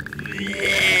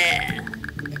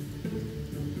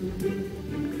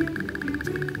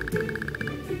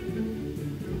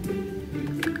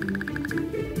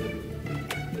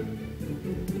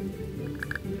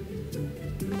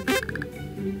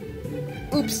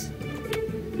 Oops!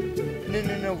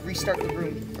 No, restart the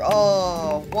room.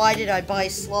 Oh, why did I buy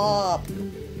slop?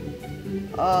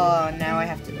 Oh, now I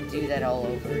have to do that all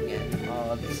over again.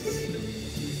 Oh, this is...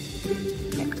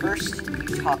 Okay, first,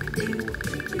 you talk to...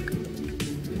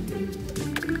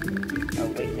 Oh,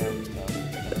 wait, no,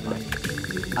 never mind.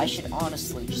 I should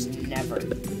honestly just never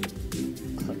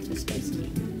click the space key.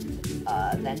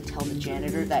 Then tell the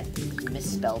janitor that he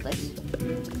misspelled it.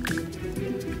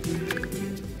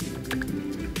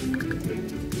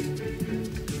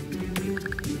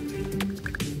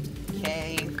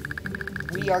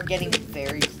 We are getting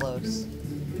very close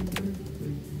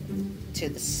to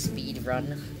the speed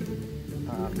run.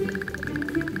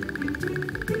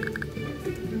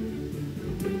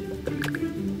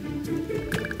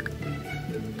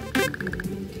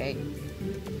 Okay.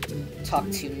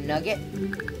 Talk to Nugget.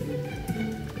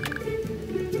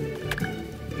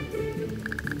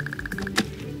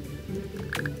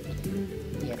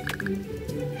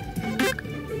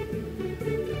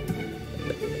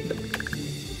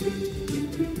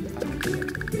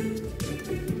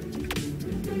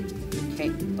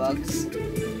 Bugs.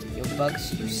 Yo,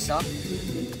 Bugs, you suck.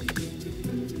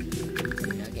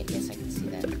 Nugget, yes, I can see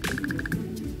that.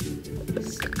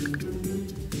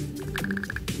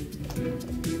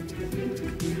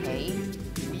 Okay,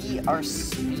 we are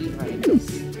speedrunning this.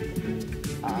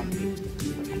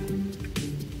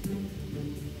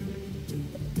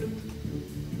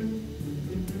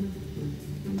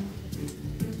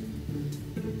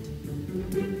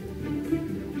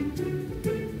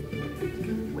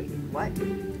 Wait, what?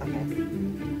 Okay.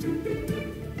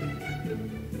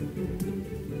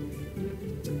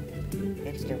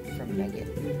 Antidote from Nugget.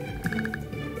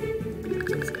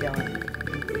 It's done.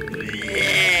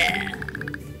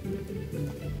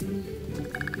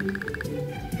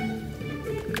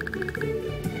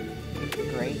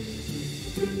 Great.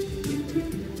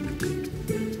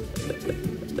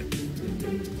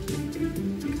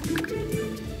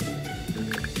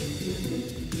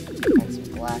 Got some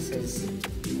glasses.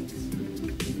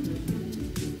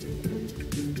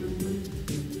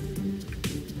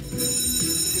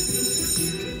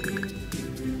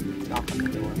 Knock on the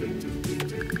door.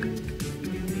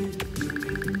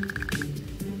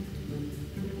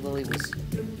 Lily was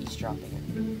eavesdropping.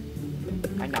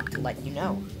 I knocked to let you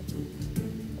know.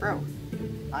 Bro,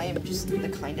 I am just the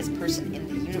kindest person in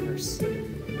the universe.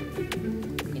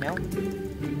 know?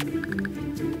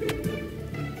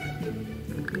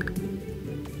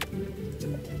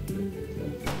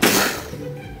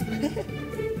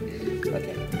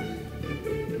 Okay.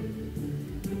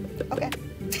 Okay.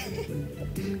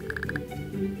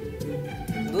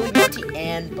 Lily Monty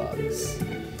and Bugs.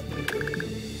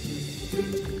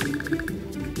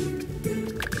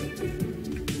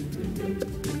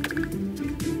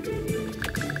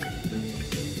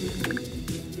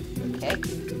 Okay.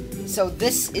 So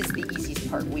this is the easiest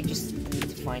part. We just need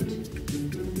to find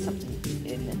something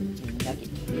in the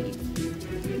Nugget Cave.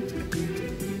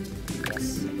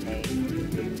 Yes, okay.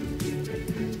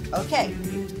 Okay.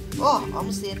 Oh,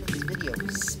 almost the end of this video.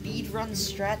 Speedrun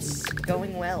strats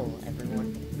going well,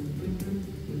 everyone.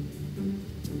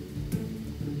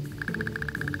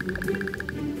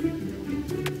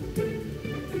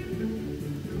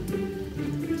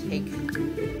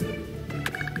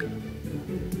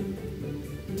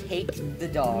 Take the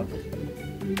dog.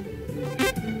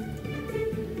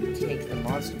 Take the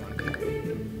monster card.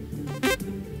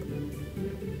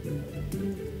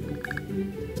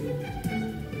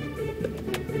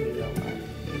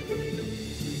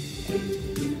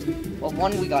 Well,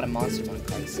 one, we got a monster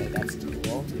card, so that's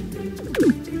cool.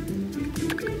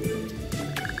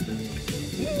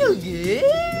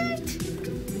 Nugget!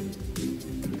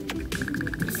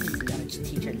 This is large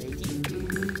teacher lady.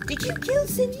 Did you kill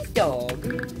Cindy's dog?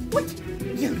 What?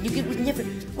 No, Nugget would never.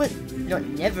 Well, not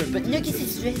never, but Nugget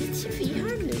is relatively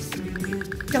harmless.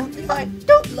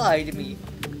 Don't lie to me.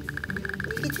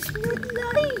 Nugget is not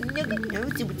lying. Nugget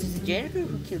knows it was the janitor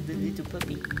who killed the little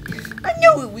puppy. I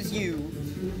know it was you.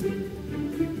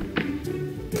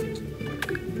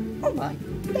 Oh my,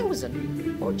 that was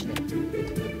unfortunate.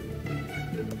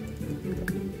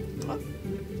 Huh?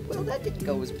 Well, that didn't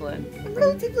go as planned. I'm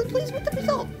relatively pleased with the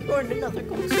result. You earned another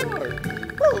gold star.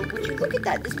 Well, would you look at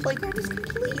that? This playground is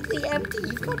completely empty.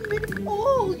 You've gotten rid of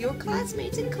all your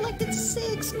classmates and collected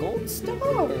 6 gold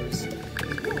stars.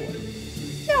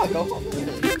 Now go home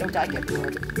early. Don't I get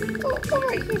bored? Oh,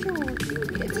 alright, here's your reward.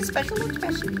 It's a special lunch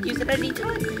pass. You can use it any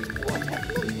time. You want to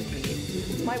have lunch with me?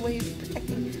 It's my way of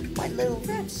protecting my little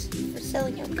rats for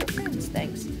selling out their friends.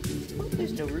 Thanks. Well,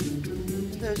 there's no room.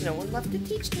 There's no one left to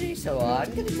teach today, so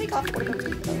I'm gonna take off.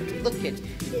 Look, kid,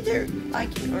 either I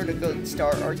can earn a gold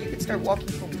star, or you can start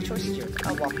walking home. The choice is yours.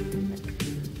 I'll walk.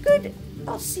 Good.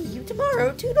 I'll see you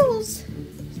tomorrow. Toodles.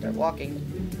 Start walking.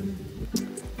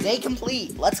 Day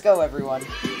complete. Let's go, everyone.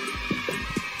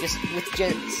 Just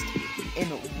in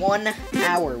 1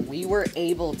 hour, we were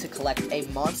able to collect a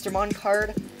Monstermon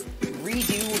card,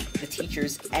 redo the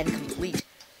teachers, and complete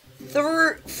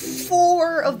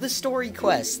 4 of the story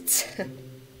quests.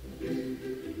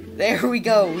 There we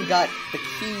go. We got the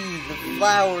key, the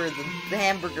flower, the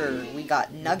hamburger. We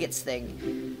got Nuggets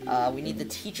thing. We need the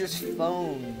teacher's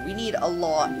phone. We need a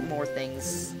lot more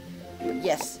things. But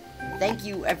yes, thank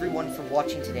you everyone for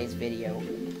watching today's video.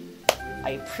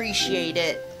 I appreciate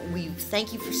it.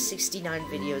 Thank you for 69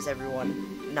 videos,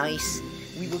 everyone. Nice.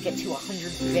 We will get to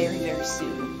 100 very, very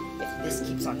soon if this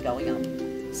keeps on going up.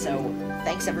 So,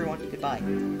 thanks everyone. Goodbye.